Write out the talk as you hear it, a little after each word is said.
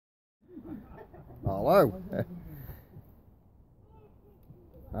Hello.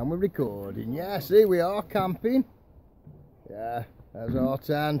 And we're recording. Yes, here we are camping. Yeah, there's our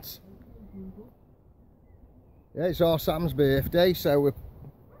tent. Yeah, it's our Sam's birthday, so we've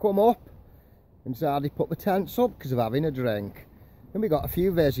come up and decided to put the tents up because of having a drink. And we got a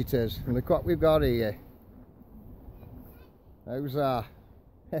few visitors, and look what we've got here. How's that?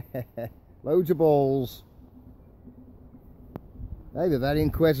 Loads of balls. They're very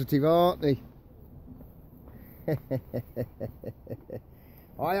inquisitive, aren't they?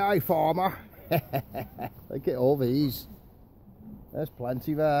 Aye aye, farmer. Look at all these. There's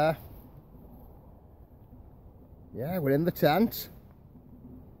plenty there. Yeah, we're in the tent.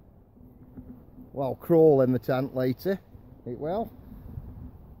 Well, I'll crawl in the tent later. It will.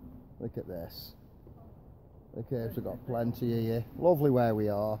 Look at this. Okay, so we've got plenty here. Lovely where we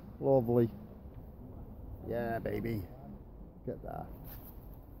are. Lovely. Yeah, baby. Look at that.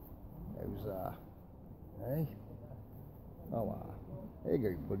 How's that? Hey? Oh, wow. There you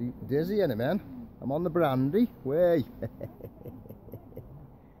go, buddy. Dizzy, innit, man? I'm on the brandy. Way.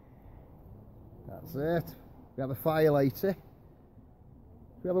 That's it. We have a fire later.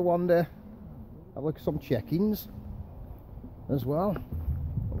 We have a wander. Have a look at some check-ins as well.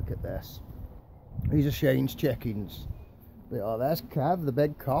 Look at this. These are Shane's check-ins. Oh, there's Kev, the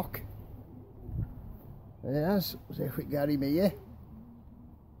big cock. Yes, see if we can get him here.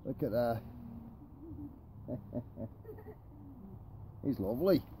 Look at that. He's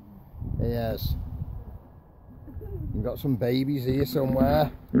lovely. He is. You've got some babies here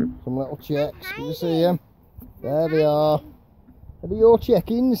somewhere. Some little chicks. Can you see them? There they are. Are they your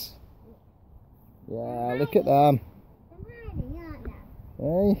chickens? Yeah, look at them.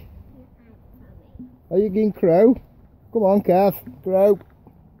 Hey. Are you getting crow? Come on, Kev. Crow.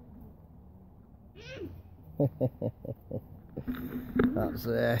 That's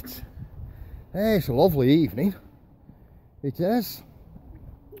it. Hey, it's a lovely evening. It is.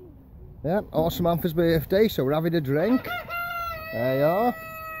 Yeah, our Samantha's birthday, so we're having a drink. There you are.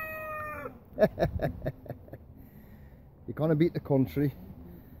 You can't beat the country.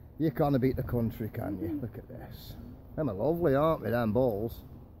 You can't beat the country, can you? Look at this. Them are lovely, aren't they, them balls?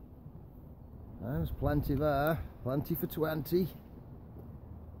 There's plenty there. Plenty for 20.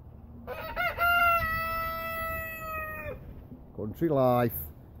 Country life.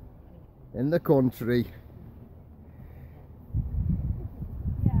 In the country.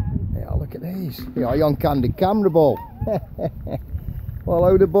 Yeah, look at these. Yeah, you're on candid camera, ball. What a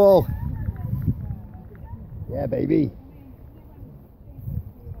load of ball. Yeah, baby.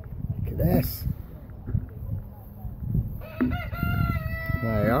 Look at this.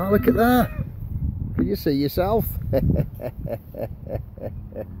 There you are, look at that. Can you see yourself? There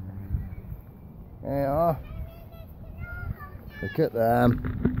you are. Look at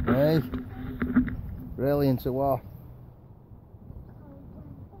them. Hey. Brilliant to what?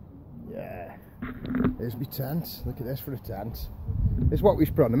 Yeah. There's my tent. Look at this for a tent. This is what we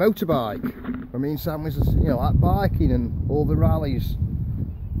put on a motorbike. I mean, Sam was, you know, like biking and all the rallies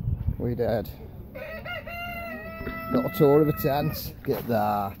we did. Got a tour of a tent. Look at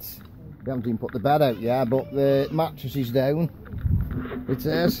that. We haven't even put the bed out yet, but the mattress is down. It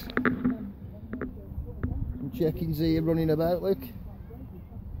is. Some chickens here running about, look.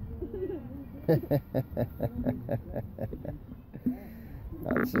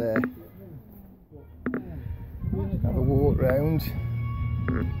 That's have a walk round.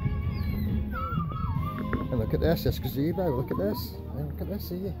 And look at this, this gazebo, look at this. Look at this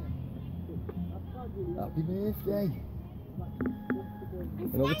here. Happy birthday.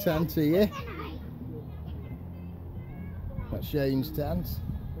 Another tent here. That's Shane's tent.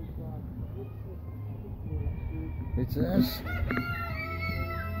 It is.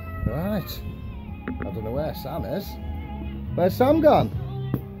 Right. I don't know where Sam is. Where's Sam gone?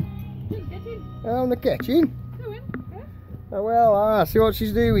 Oh, in the kitchen. Oh well, see what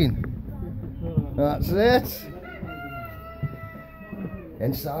she's doing. That's it.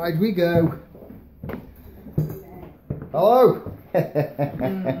 Inside we go. Hello. There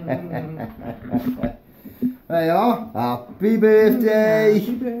you are. Happy birthday.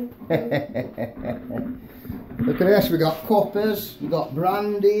 Look at this. We got cuppers. We got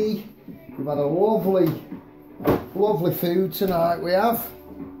brandy. We've had a lovely food tonight. We have.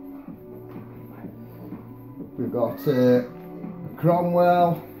 We've got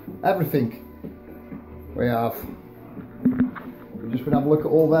Cromwell. Everything. We have. We're just gonna have a look at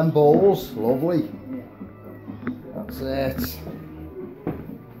all them bowls. Lovely. That's it.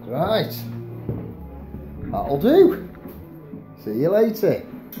 Right. That'll do. See you later.